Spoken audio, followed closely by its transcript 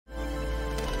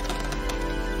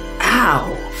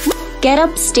Ow! Get up,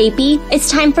 Stapy.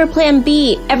 It's time for Plan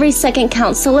B. Every second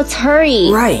counts, so let's hurry.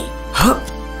 Right. Huh.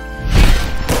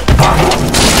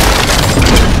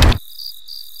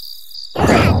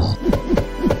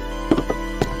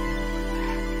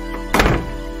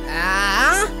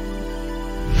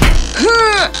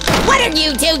 What are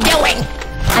you two doing?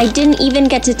 I didn't even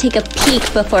get to take a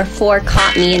peek before Four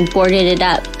caught me and boarded it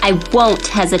up. I won't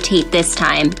hesitate this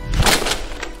time.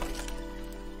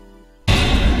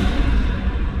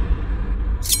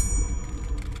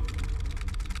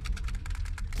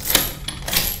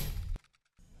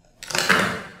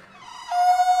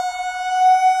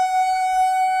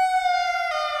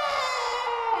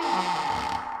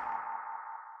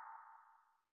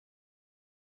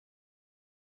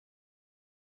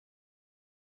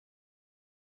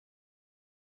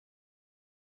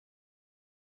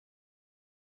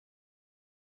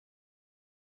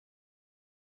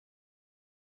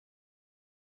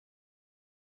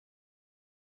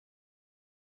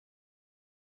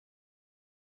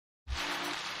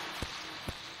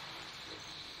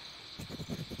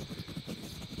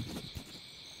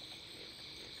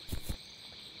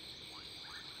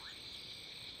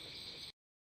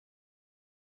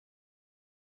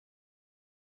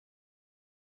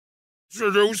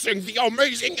 Introducing the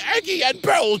amazing Eggy and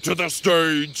Belle to the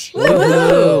stage!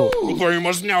 Woohoo! They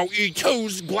must now eat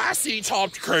Two's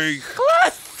glassy-topped cake.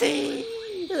 Glassy!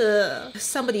 Ugh,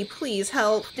 somebody please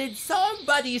help. Did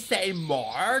somebody say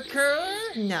marker?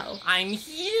 No. I'm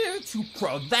here to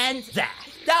prevent that.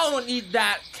 Don't eat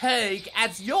that cake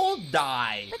as you'll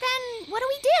die. But then, what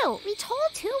do? We told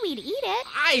Two we'd eat it.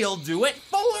 I'll do it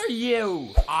for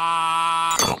you.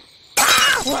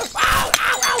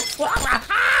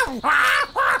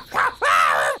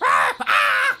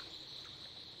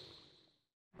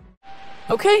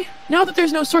 Okay, now that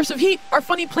there's no source of heat, our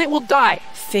funny plant will die.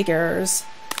 Figures.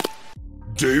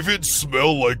 David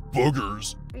smell like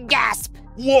boogers. Gasp!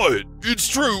 What? It's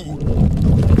true.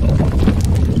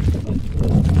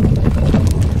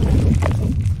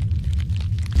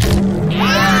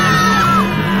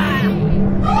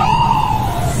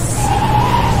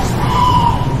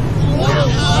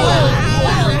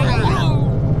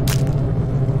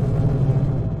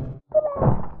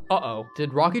 Uh-oh,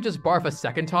 did Rocky just barf a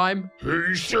second time?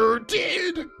 He sure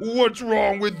did. What's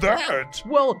wrong with that?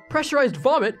 Well, pressurized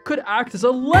vomit could act as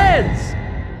a lens!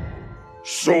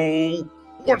 So,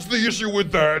 what's the issue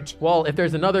with that? Well, if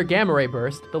there's another gamma ray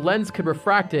burst, the lens could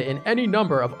refract it in any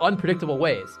number of unpredictable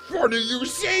ways. Funny you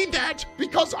say that,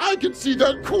 because I can see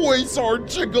that quasar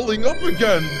jiggling up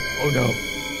again. Oh no.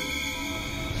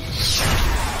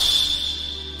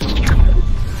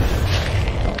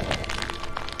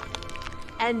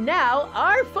 And now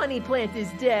our funny plant is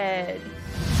dead.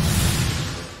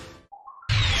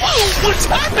 Whoa, what's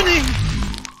happening?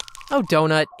 Oh,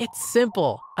 Donut, it's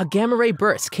simple. A gamma ray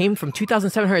burst came from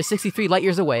 2,763 light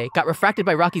years away, got refracted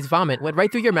by Rocky's vomit, went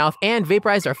right through your mouth, and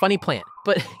vaporized our funny plant.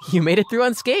 But you made it through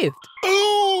unscathed.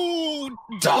 Oh,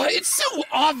 duh, it's so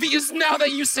obvious now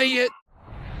that you say it.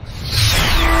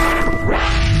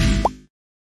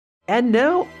 And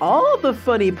now all the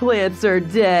funny plants are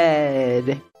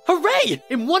dead. Hooray!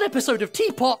 In one episode of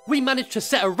Teapot, we managed to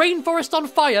set a rainforest on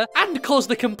fire and cause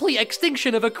the complete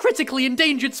extinction of a critically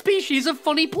endangered species of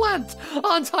funny plant.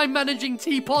 Aren't I managing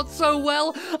Teapot so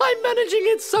well? I'm managing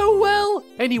it so well!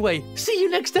 Anyway, see you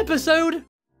next episode!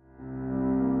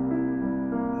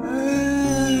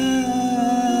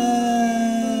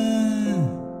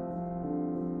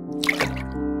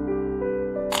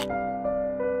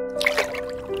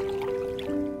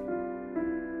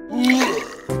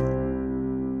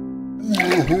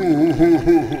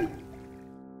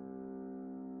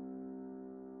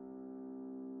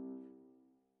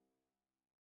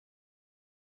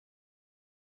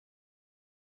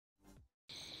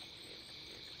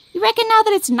 You reckon now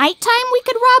that it's nighttime we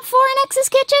could rob Four-Nx's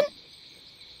kitchen?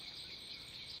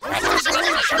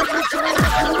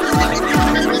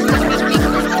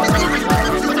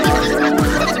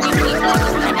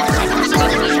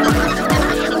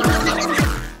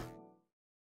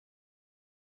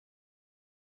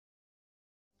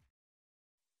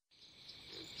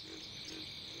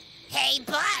 Hey,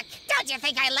 Buck, don't you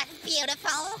think I look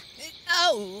beautiful?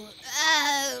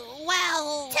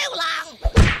 Well... Too long!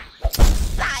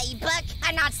 Bye, Buck.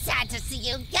 I'm not sad to see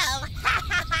you go.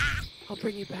 I'll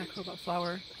bring you back, Robot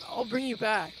Flower. I'll bring you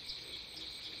back.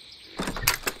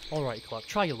 Alright, Cluck,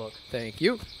 try your luck. Thank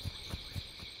you.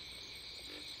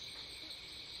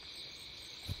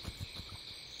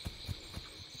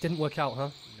 Didn't work out, huh?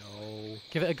 No.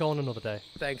 Give it a go on another day.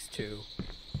 Thanks, too.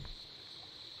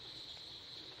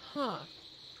 Huh.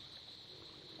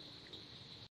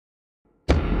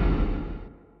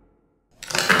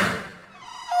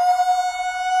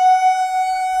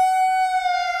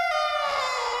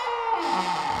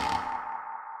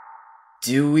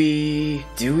 Do we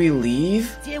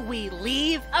leave? Did we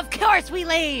leave? Of course we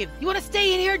leave! You wanna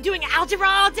stay in here doing algebra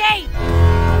all day?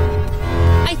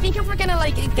 I think if we're gonna,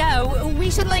 go,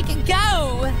 we should,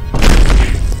 go!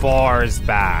 4's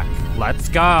back. Let's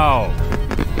go!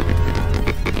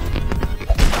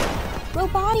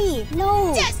 Roboti,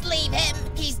 no! Just leave him!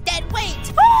 He's dead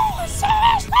weight! Oh,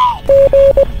 seriously?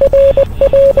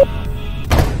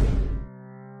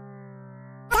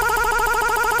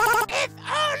 If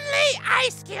only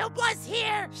Ice Cube was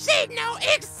here, she'd know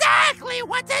exactly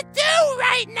what to do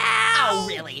right now! Oh,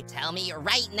 really? Tell me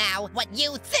right now what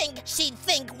you think she'd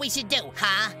think we should do,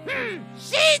 huh?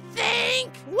 She'd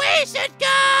think we should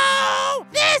go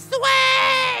this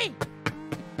way!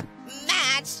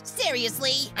 Match?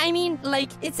 Seriously? I mean,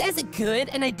 it's as good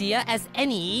an idea as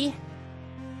any.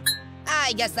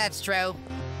 I guess that's true.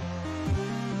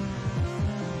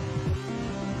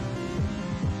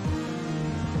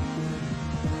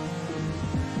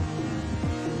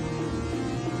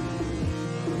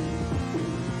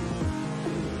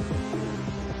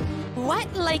 What,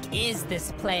 is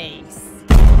this place?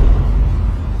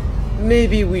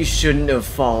 Maybe we shouldn't have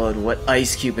followed what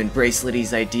Ice Cube and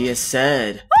Bracelety's idea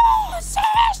said. Oh,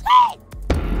 seriously?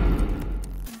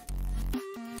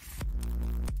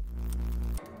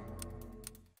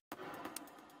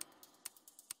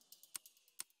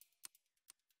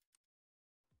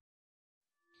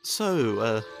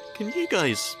 So, can you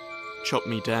guys chop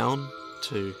me down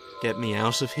to get me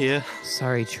out of here?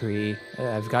 Sorry, Tree.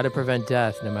 I've got to prevent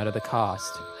death no matter the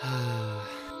cost.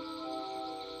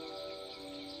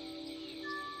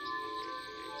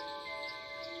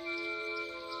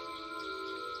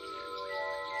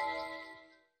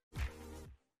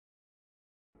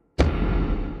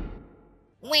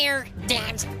 Where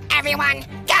did everyone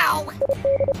go?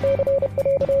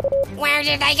 Where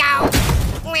did they go?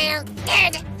 Where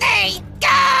did they go?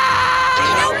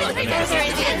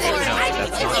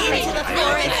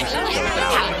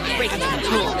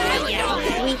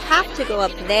 We have to go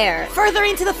up there. Further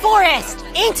into the forest!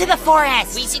 Into the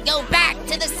forest! We should go back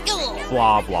to the school.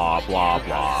 Blah, blah, blah,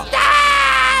 blah.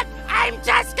 Stop! I'm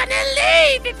just gonna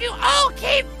leave if you all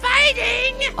keep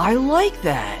fighting! I like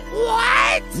that.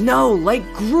 What? No, like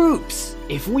groups.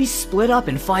 If we split up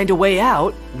and find a way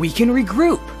out, we can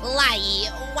regroup. Lai,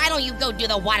 why don't you go do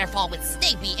the waterfall with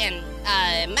Stapy and,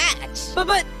 Match?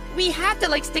 But we have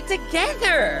to, stick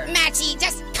together! Matchy,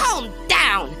 just calm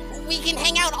down! We can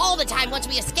hang out all the time once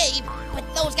we escape, but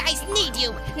those guys need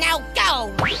you. Now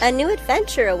go! A new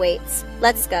adventure awaits.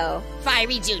 Let's go.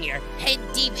 Firey Jr., head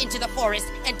deep into the forest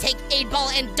and take 8-Ball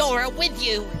and Dora with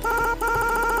you.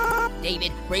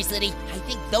 David, Bracelety, I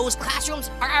think those classrooms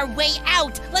are our way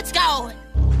out. Let's go!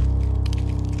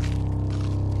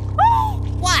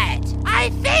 What?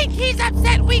 I think he's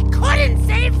upset we couldn't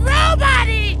save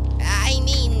Roboti! I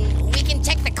mean, we can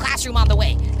check the classroom on the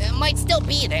way. It might still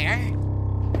be there.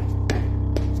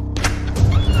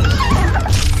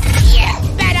 Yeah,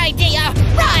 bad idea!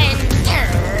 Run!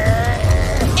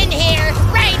 In here,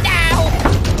 right now!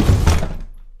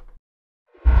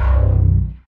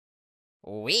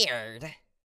 Weird.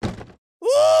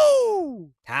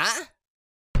 Woo! Huh?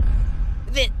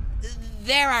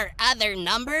 There are other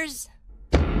numbers?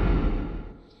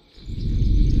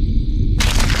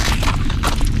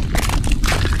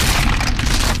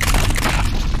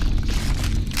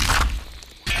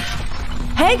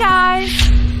 Hey guys!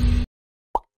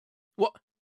 What?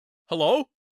 Hello?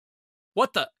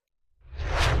 What the?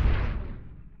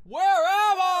 Where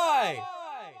am I?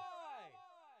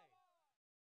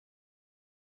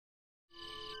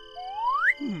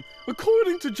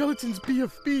 According to Gelatin's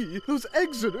BFB, those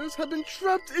exiters have been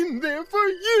trapped in there for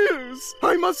years.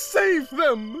 I must save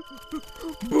them.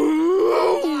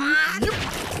 Boom!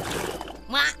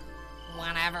 What?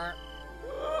 Whatever.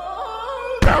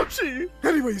 Ouchie!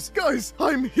 Anyways, guys,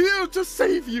 I'm here to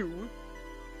save you.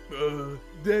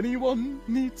 Anyone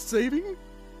need saving?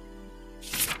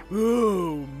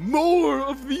 Oh, more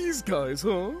of these guys,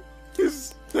 huh?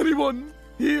 Is anyone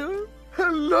here?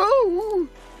 Hello?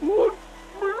 What?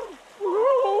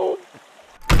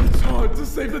 It's hard to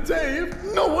save the day if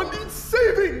no one needs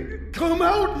saving. Come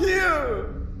out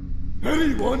here.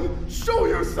 Anyone, show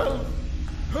yourself.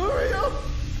 Hurry up.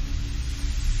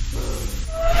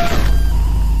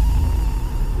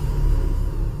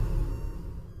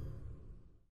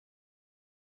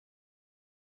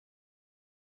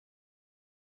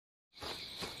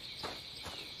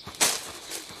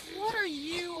 What are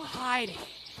you hiding?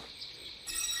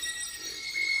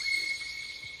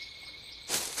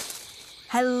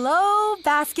 Hello,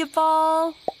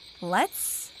 basketball.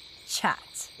 Let's